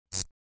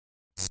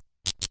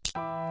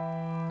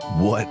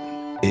What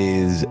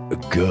is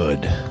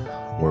good?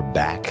 We're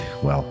back.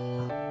 Well,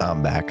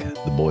 I'm back.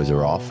 The boys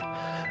are off.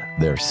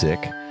 They're sick.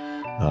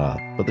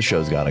 But the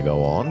show's got to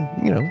go on.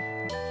 You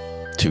know,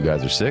 two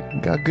guys are sick.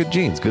 Got good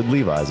genes, good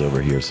Levi's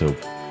over here. So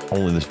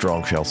only the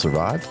strong shall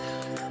survive.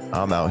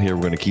 I'm out here.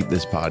 We're going to keep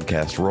this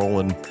podcast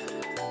rolling.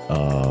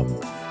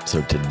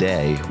 So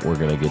today we're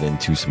going to get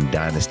into some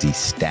dynasty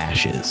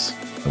stashes.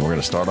 And we're going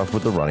to start off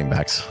with the running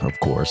backs, of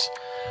course.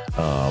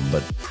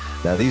 But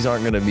now these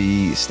aren't going to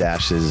be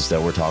stashes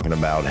that we're talking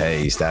about.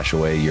 Hey, stash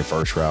away your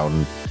first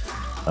round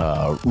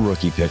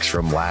rookie picks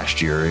from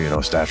last year. You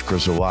know, stash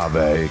Chris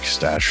Olave,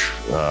 stash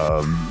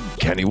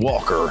Kenny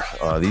Walker.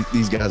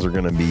 These guys are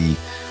going to be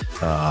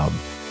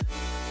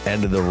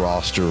end of the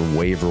roster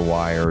waiver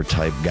wire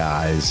type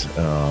guys.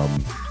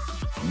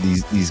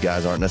 These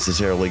guys aren't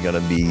necessarily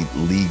going to be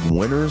league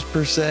winners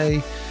per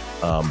se.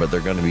 But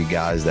they're going to be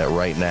guys that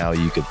right now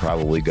you could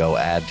probably go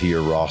add to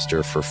your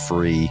roster for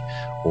free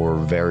or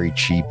very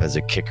cheap as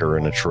a kicker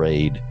in a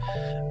trade.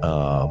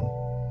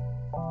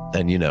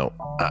 And, you know,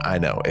 I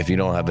know if you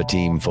don't have a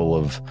team full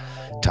of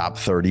top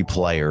 30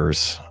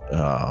 players,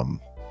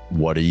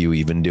 what are you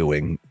even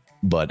doing?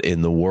 But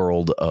in the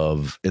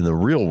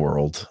real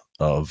world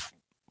of,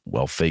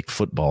 well, fake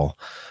football,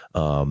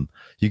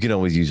 you can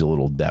always use a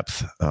little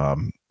depth.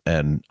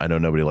 And I know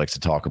nobody likes to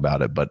talk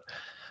about it, but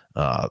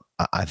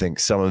I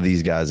think some of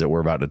these guys that we're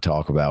about to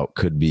talk about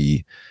could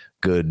be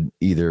good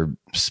either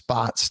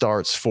spot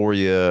starts for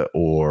you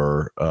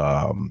or,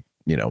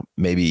 you know,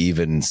 maybe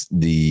even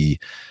the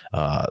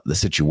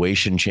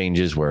situation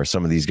changes where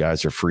some of these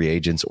guys are free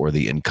agents or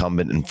the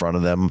incumbent in front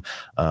of them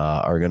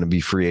are going to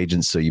be free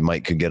agents. So you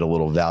could get a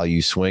little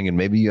value swing and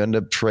maybe you end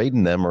up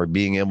trading them or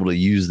being able to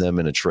use them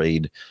in a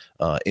trade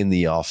in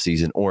the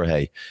offseason, or,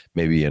 hey,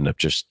 maybe you end up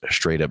just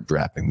straight up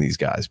drafting these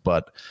guys.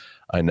 But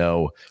I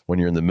know when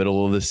you're in the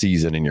middle of the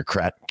season and you're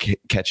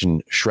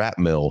catching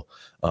shrapnel,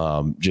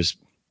 just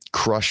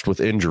crushed with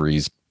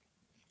injuries,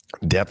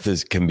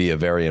 depth can be a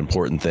very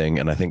important thing.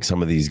 And I think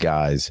some of these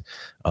guys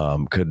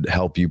could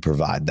help you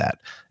provide that.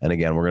 And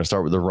again, we're going to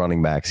start with the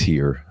running backs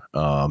here.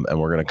 And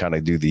we're going to kind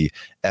of do the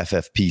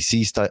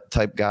FFPC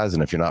type guys.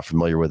 And if you're not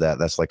familiar with that,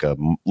 that's like a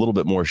little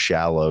bit more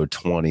shallow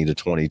 20 to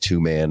 22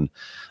 man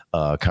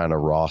kind of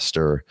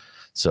roster.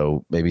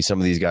 So maybe some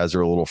of these guys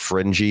are a little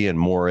fringy and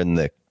more in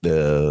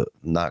the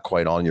not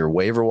quite on your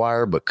waiver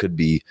wire, but could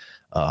be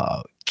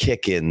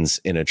kick-ins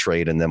in a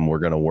trade. And then we're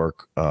going to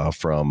work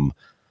from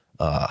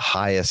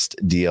highest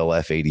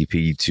DLF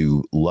ADP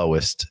to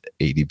lowest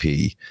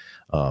ADP.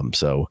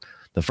 So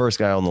the first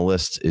guy on the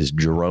list is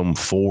Jerome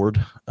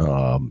Ford.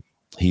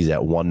 He's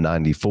at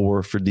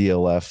 194 for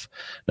DLF.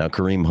 Now,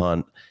 Kareem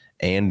Hunt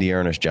and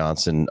Deon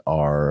Jackson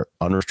are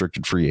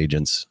unrestricted free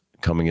agents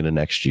coming into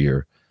next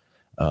year.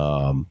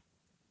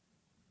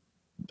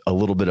 A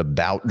little bit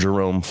about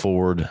Jerome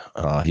Ford.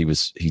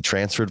 He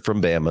transferred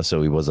from Bama,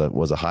 so he was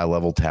a high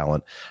level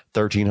talent.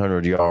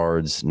 1,300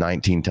 yards,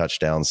 19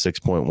 touchdowns,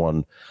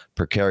 6.1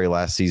 per carry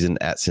last season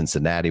at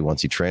Cincinnati.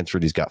 Once he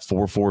transferred, he's got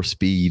 4.4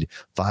 speed,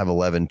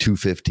 5'11",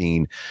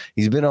 215.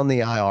 He's been on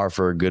the IR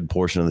for a good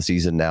portion of the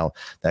season now.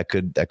 That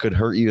could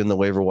hurt you in the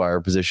waiver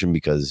wire position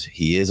because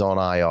he is on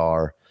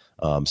IR.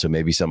 So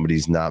maybe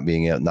somebody's not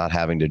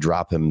having to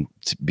drop him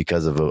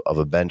because of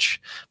a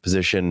bench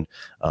position.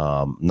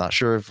 Not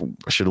sure if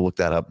I should have looked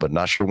that up, but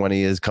not sure when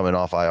he is coming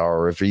off IR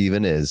or if he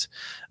even is.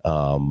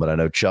 But I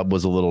know Chubb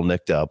was a little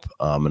nicked up.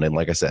 And then,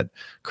 like I said,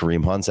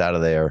 Kareem Hunt's out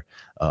of there.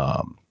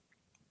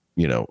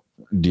 You know,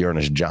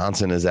 Deon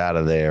Jackson is out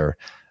of there.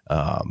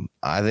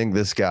 I think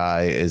this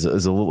guy is a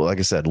little, like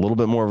I said, a little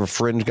bit more of a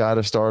fringe guy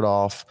to start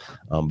off.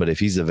 But if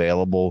he's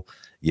available,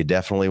 you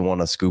definitely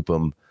want to scoop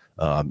him.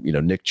 You know,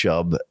 Nick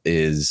Chubb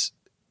is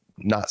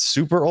not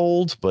super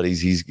old, but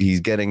he's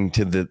getting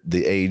to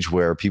the age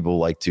where people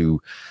like to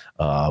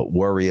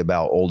worry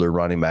about older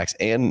running backs.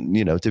 And,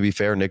 you know, to be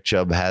fair, Nick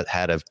Chubb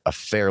had a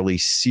fairly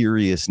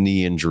serious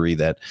knee injury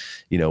that,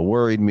 you know,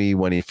 worried me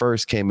when he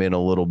first came in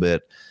a little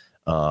bit.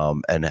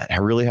 And it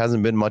really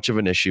hasn't been much of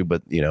an issue,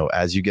 but, you know,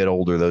 as you get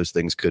older, those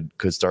things could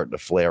start to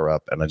flare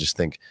up. And I just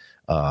think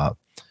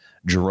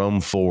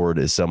Jerome Ford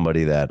is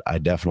somebody that I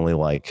definitely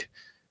like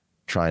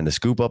trying to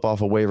scoop up off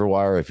a waiver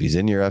wire if he's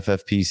in your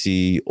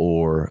FFPC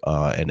or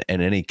and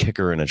any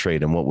kicker in a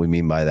trade. And what we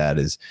mean by that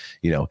is,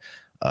 you know,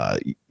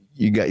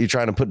 you're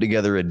trying to put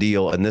together a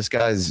deal, and this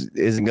guy's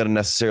isn't going to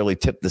necessarily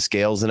tip the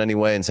scales in any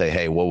way and say,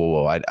 hey,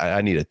 whoa,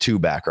 I need a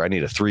 2-back or I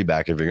need a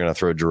 3-back if you're going to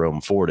throw Jerome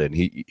Ford in.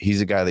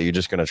 He's a guy that you're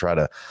just going to try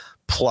to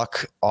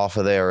pluck off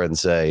of there and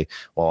say,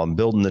 well, I'm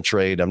building the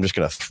trade. I'm just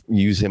going to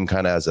use him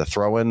kind of as a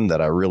throw-in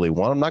that I really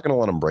want. I'm not going to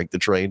let him break the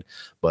trade,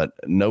 but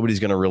nobody's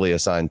going to really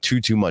assign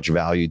too much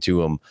value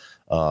to him.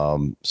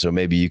 So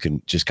maybe you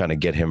can just kind of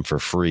get him for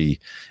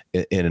free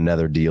in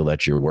another deal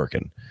that you're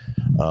working.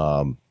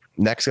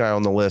 Next guy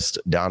on the list,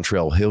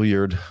 Dontrell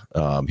Hilliard.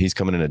 He's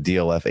coming in a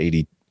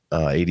DLF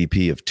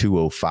ADP of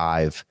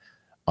 205,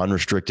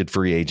 unrestricted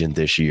free agent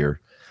this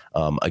year.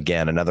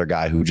 Again, another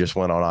guy who just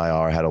went on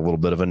IR, had a little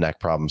bit of a neck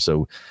problem.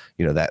 So,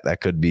 you know,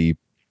 that could be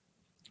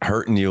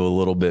hurting you a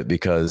little bit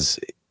because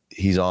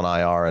he's on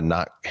IR and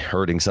not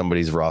hurting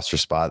somebody's roster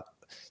spot.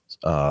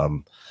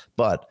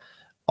 But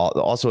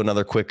also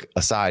another quick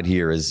aside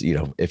here is,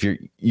 if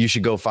you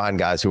should go find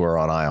guys who are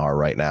on IR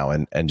right now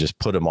and just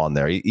put them on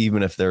there,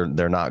 even if they're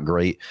not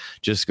great.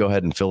 Just go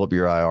ahead and fill up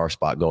your IR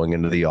spot going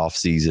into the off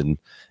season,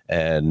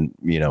 and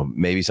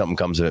maybe something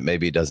comes of it,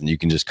 maybe it doesn't. You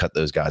can just cut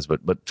those guys,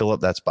 but fill up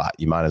that spot.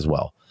 You might as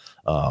well.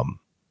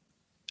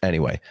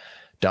 Anyway,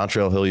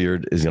 Dontrell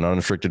Hilliard is an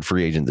unrestricted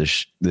free agent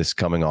this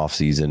coming off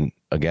season,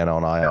 again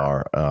on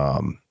IR.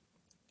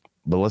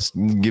 But let's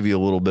give you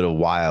a little bit of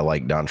why I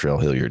like Dontrell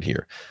Hilliard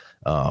here.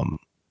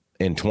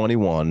 In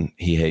 21,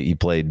 he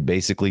played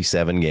basically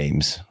 7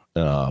 games.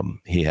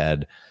 He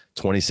had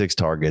 26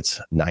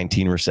 targets,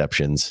 19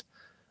 receptions.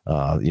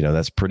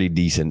 That's pretty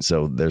decent.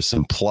 So there's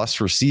some plus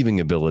receiving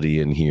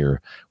ability in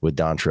here with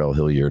Dontrell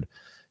Hilliard.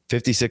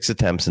 56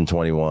 attempts in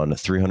 21,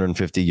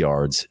 350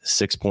 yards,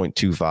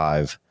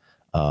 6.25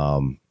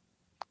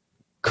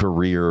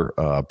 career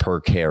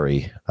per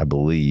carry, I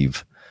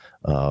believe,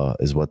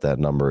 is what that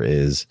number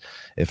is.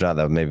 If not,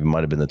 that maybe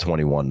might have been the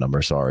 21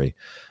 number. Sorry.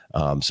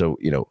 So,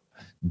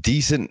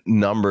 decent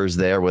numbers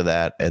there with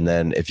that. And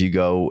then if you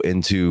go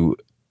into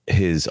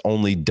his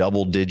only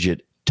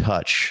double-digit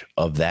touch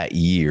of that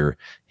year,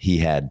 he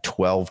had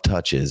 12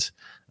 touches,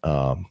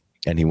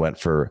 and he went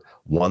for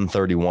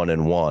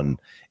 131-1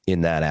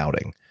 in that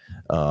outing.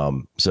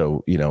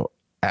 So,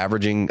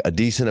 averaging a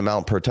decent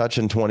amount per touch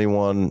in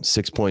 21,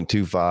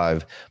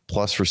 6.25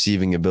 plus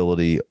receiving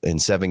ability in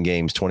 7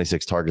 games,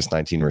 26 targets,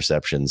 19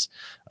 receptions.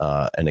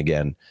 And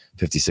again,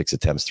 56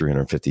 attempts,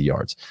 350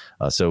 yards.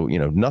 So,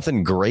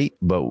 nothing great,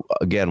 but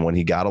again, when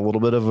he got a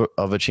little bit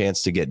of a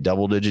chance to get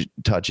double-digit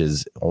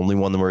touches, only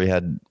one where he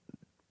had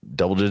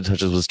double-digit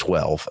touches was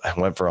 12. I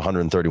went for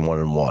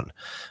 131-1.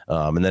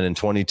 And then in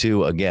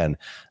 22, again,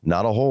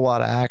 not a whole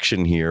lot of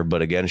action here,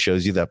 but again,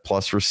 shows you that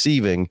plus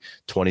receiving,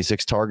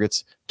 26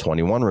 targets,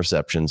 21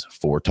 receptions,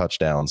 4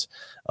 touchdowns.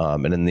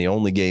 And in the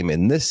only game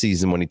in this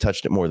season when he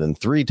touched it more than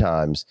 3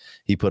 times,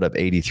 he put up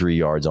 83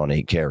 yards on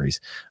 8 carries.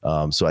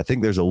 So I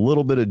think there's a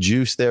little bit of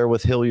juice there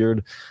with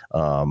Hilliard.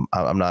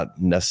 I'm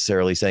not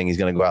necessarily saying he's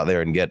going to go out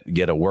there and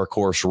get a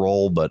workhorse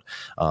role, but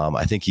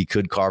I think he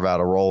could carve out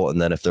a role.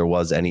 And then if there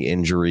was any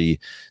injury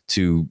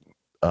to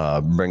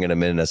bringing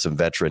him in as some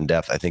veteran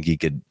depth, I think he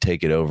could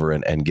take it over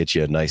and get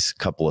you a nice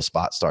couple of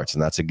spot starts.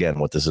 And that's, again,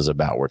 what this is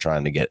about. We're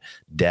trying to get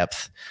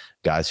depth,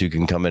 guys who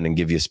can come in and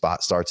give you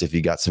spot starts if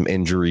you got some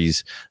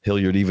injuries.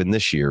 Hilliard, even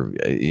this year,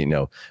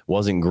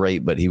 wasn't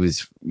great, but he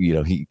was,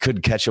 he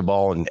could catch a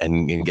ball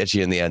and get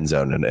you in the end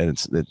zone. And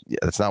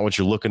it's not what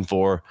you're looking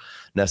for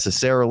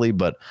necessarily,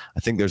 but I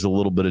think there's a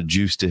little bit of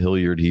juice to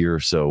Hilliard here.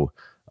 So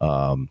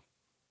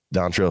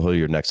Dontrell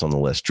Hilliard next on the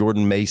list.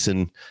 Jordan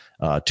Mason,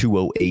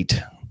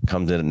 208,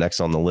 comes in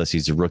next on the list.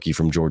 He's a rookie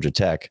from Georgia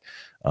Tech.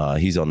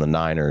 He's on the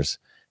Niners.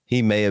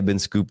 He may have been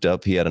scooped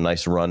up. He had a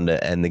nice run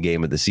to end the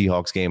game at the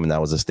Seahawks game, and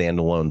that was a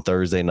standalone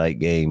Thursday night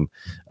game.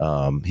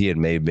 He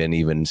may have been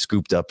even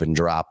scooped up and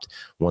dropped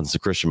once the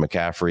Christian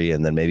McCaffrey,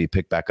 and then maybe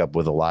picked back up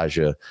with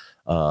Elijah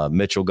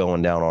Mitchell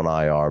going down on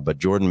IR. But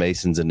Jordan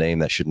Mason's a name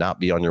that should not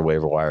be on your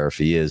waiver wire. If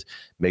he is,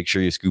 make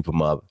sure you scoop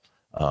him up.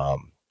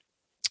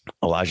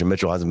 Elijah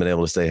Mitchell hasn't been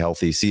able to stay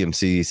healthy.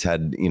 CMC's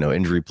had,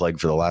 injury plague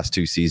for the last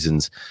 2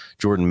 seasons.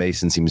 Jordan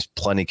Mason seems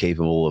plenty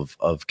capable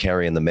of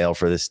carrying the mail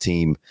for this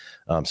team.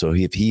 So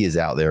if he is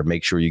out there,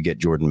 make sure you get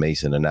Jordan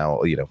Mason. And now,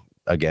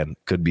 again,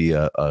 could be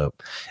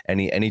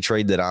any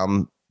trade that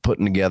I'm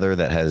putting together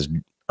that has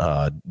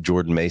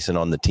Jordan Mason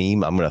on the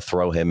team, I'm going to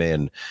throw him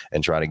in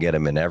and try to get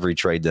him in every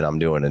trade that I'm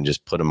doing and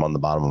just put him on the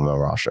bottom of my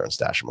roster and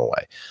stash him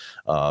away.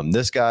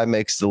 This guy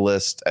makes the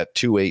list at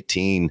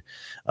 218.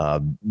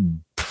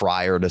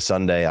 Prior to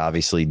Sunday,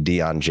 obviously,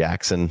 Deon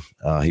Jackson.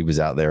 He was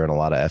out there in a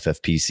lot of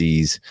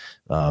FFPCs.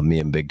 Me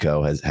and Big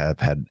Co have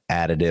had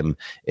added him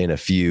in a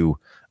few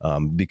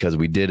because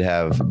we did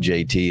have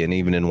JT, and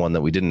even in one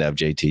that we didn't have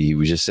JT, he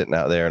was just sitting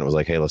out there and it was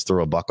like, hey, let's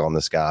throw a buck on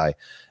this guy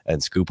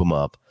and scoop him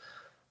up.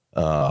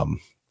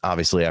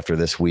 Obviously, after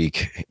this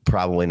week,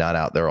 probably not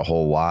out there a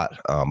whole lot,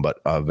 but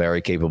a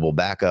very capable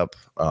backup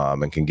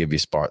and can give you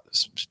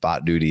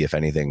spot duty if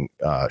anything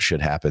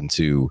should happen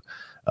to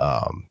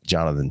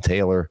Jonathan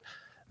Taylor.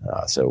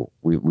 So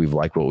we've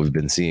liked what we've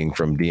been seeing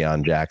from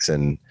Deon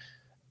Jackson.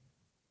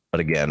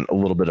 But again, a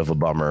little bit of a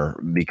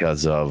bummer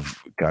because of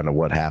kind of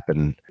what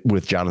happened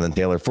with Jonathan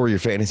Taylor for your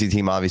fantasy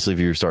team. Obviously, if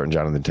you're starting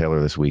Jonathan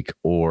Taylor this week,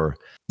 or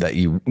that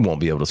you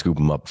won't be able to scoop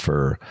him up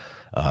for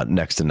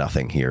next to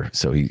nothing here.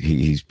 So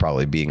he's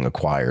probably being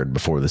acquired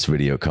before this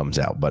video comes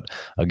out. But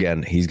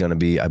again, he's going to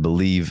be, I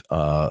believe,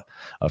 a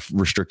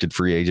restricted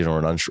free agent or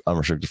an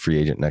unrestricted free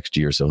agent next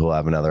year. So he'll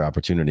have another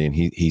opportunity, and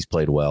he's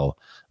played well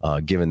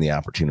given the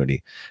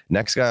opportunity.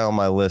 Next guy on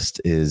my list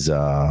is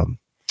Deon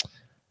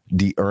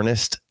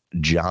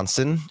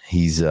Johnson.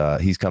 He's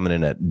coming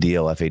in at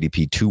DLF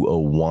ADP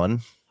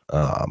 201.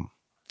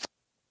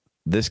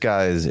 This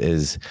guy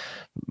is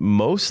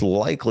most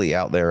likely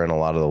out there in a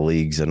lot of the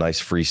leagues, a nice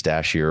free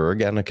stash here, or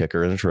again, a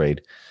kicker in a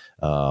trade.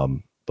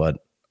 But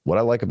what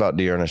I like about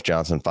Deon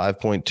Johnson,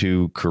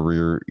 5.2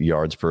 career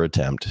yards per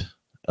attempt.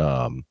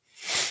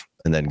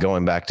 And then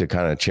going back to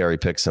kind of cherry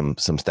pick some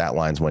stat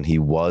lines when he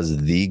was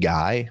the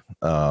guy,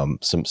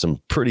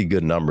 some pretty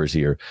good numbers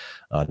here.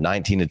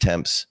 19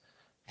 attempts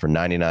for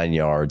 99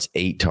 yards,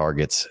 8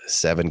 targets,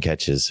 7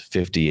 catches,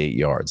 58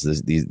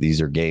 yards.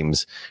 These are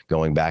games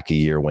going back a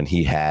year when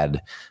he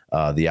had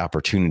the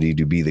opportunity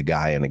to be the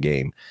guy in a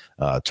game.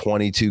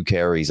 22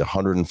 carries,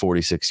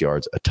 146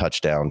 yards, a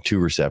touchdown, 2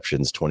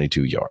 receptions,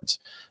 22 yards.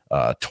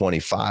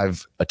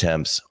 25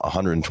 attempts,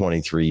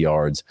 123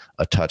 yards,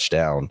 a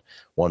touchdown,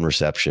 1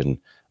 reception,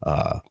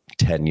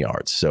 10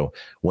 yards. So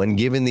when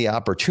given the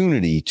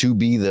opportunity to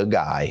be the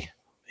guy,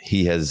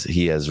 he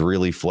has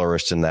really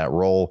flourished in that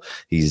role.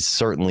 He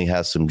certainly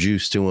has some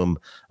juice to him.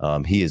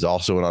 He is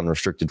also an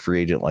unrestricted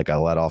free agent, like I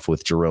led off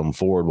with Jerome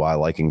Ford, why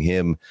liking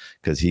him,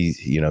 because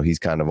he's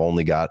kind of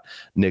only got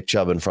Nick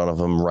Chubb in front of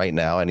him right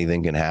now.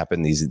 Anything can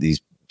happen.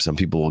 These some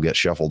people will get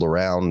shuffled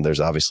around. There's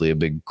obviously a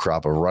big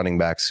crop of running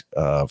backs,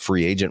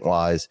 free agent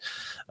wise,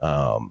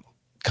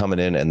 coming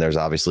in, and there's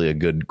obviously a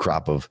good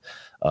crop of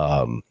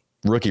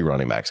rookie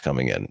running backs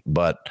coming in.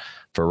 But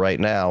for right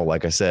now,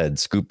 like I said,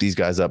 scoop these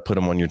guys up, put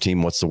them on your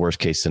team. What's the worst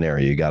case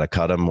scenario? You got to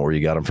cut them, or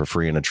you got them for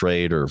free in a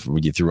trade, or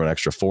you threw an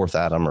extra 4th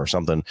at them or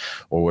something,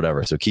 or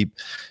whatever. So keep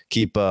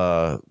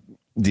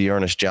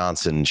Deon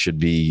Johnson should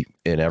be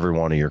in every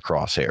one of your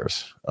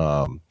crosshairs.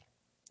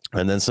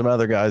 And then some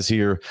other guys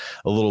here,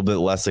 a little bit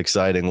less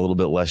exciting, a little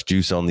bit less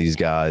juice on these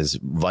guys.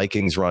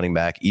 Vikings running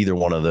back, either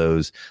one of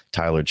those.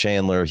 Tyler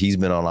Chandler, he's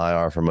been on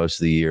IR for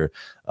most of the year.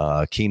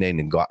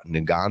 Keenan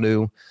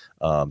Naganu,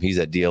 he's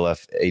at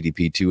DLF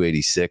ADP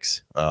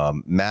 286.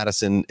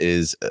 Madison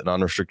is an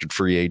unrestricted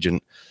free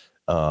agent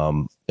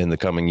in the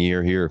coming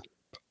year here.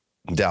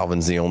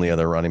 Dalvin's the only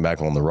other running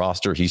back on the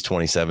roster. He's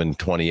 27,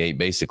 28,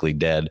 basically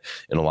dead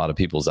in a lot of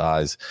people's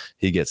eyes.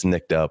 He gets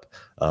nicked up.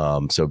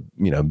 So,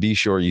 be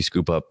sure you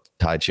scoop up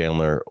Ty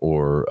Chandler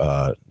or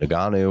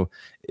Naganu,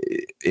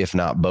 if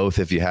not both,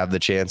 if you have the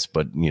chance.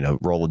 But,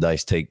 roll the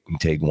dice, take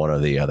one or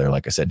the other.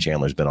 Like I said,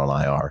 Chandler's been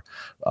on IR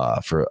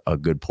for a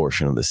good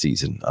portion of the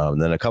season. And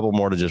then a couple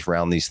more to just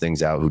round these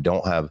things out who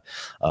don't have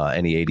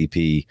any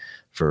ADP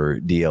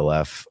for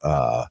DLF.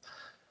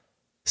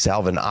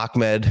 Salvon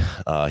Ahmed,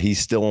 he's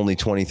still only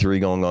 23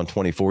 going on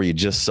 24. You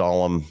just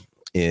saw him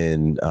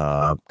in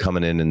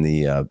coming in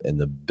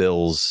the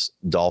Bills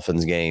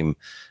Dolphins game.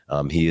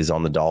 He is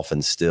on the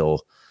Dolphins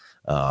still.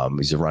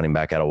 He's a running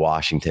back out of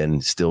Washington,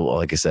 still,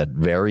 like I said,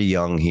 very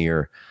young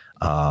here.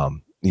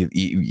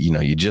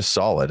 You just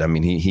saw it. I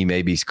mean, he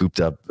may be scooped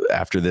up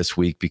after this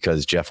week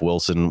because Jeff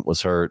Wilson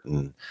was hurt,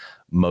 and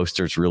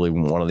Mostert's really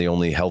one of the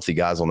only healthy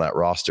guys on that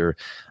roster.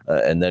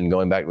 And then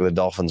going back to the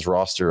Dolphins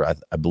roster,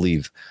 I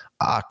believe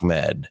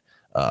Ahmed,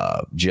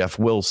 Jeff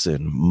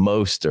Wilson,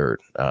 Mostert,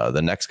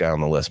 the next guy on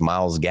the list,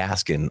 Myles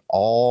Gaskin,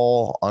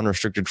 all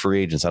unrestricted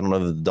free agents. I don't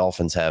know that the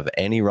Dolphins have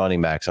any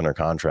running backs under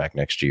contract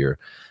next year.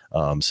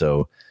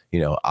 So,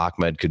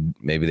 Ahmed could,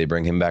 maybe they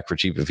bring him back for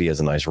cheap if he has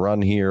a nice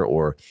run here,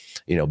 or,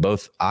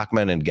 both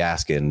Ahmed and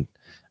Gaskin,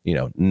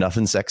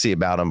 nothing sexy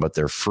about them, but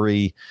they're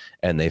free,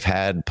 and they've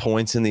had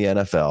points in the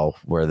NFL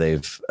where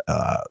they've,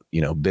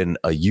 been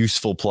a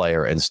useful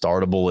player and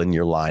startable in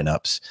your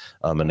lineups.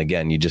 And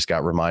again, you just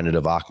got reminded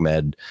of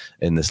Ahmed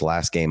in this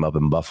last game up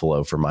in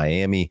Buffalo for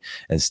Miami,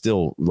 and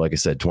still, like I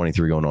said,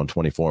 23 going on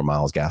 24,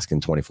 Myles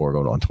Gaskin, 24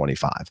 going on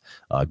 25.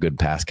 Good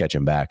pass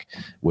catching back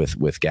with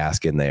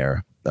Gaskin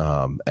there.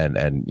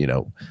 And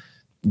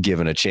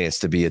given a chance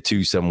to be a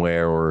 2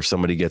 somewhere, or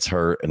somebody gets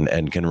hurt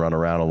and can run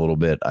around a little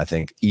bit, I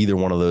think either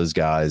one of those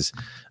guys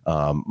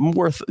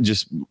worth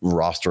just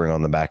rostering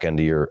on the back end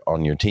of your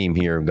team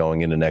here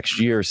going into next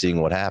year,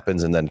 seeing what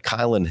happens. And then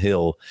Kylin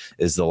Hill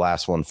is the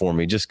last one for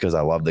me, just because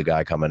I love the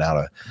guy coming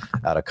out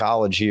of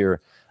college here.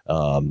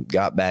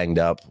 Got banged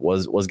up,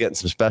 was getting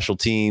some special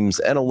teams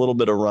and a little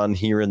bit of run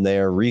here and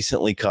there.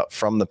 Recently cut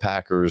from the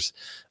Packers,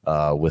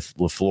 with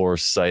LaFleur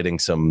citing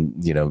some,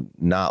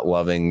 not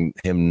loving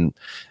him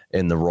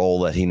in the role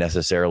that he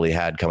necessarily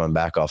had coming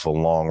back off a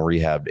long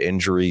rehab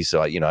injury.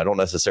 So, I don't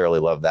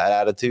necessarily love that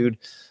attitude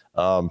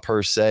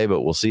per se,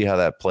 but we'll see how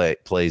that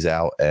plays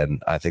out.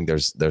 And I think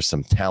there's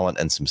some talent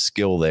and some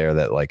skill there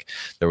that, like,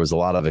 there was a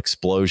lot of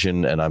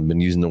explosion, and I've been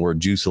using the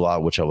word juice a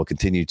lot, which I will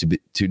continue to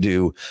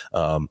do.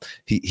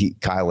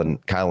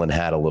 Kylin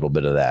had a little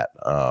bit of that.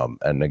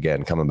 And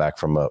again, coming back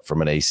from an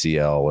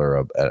ACL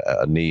or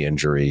a knee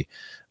injury,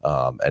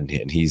 and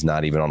he's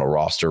not even on a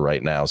roster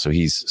right now. So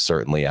he's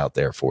certainly out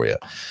there for you.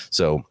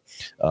 So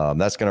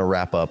that's going to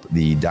wrap up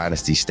the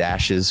Dynasty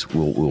Stashes.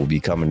 We'll be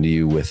coming to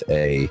you with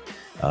a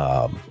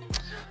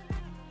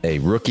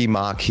rookie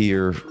mock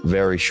here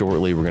very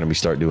shortly. We're going to be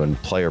start doing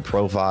player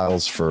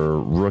profiles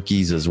for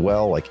rookies as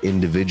well, like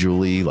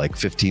individually, like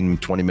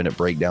 15-20 minute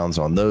breakdowns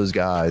on those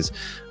guys.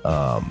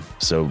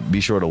 So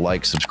be sure to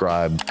like,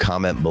 subscribe,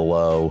 comment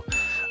below,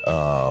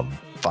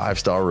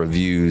 5-star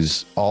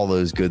reviews, all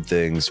those good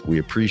things. We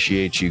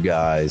appreciate you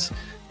guys.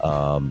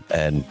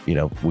 And we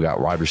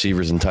got wide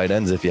receivers and tight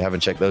ends if you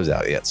haven't checked those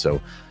out yet.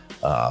 So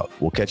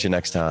we'll catch you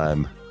next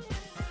time.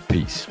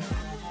 Peace.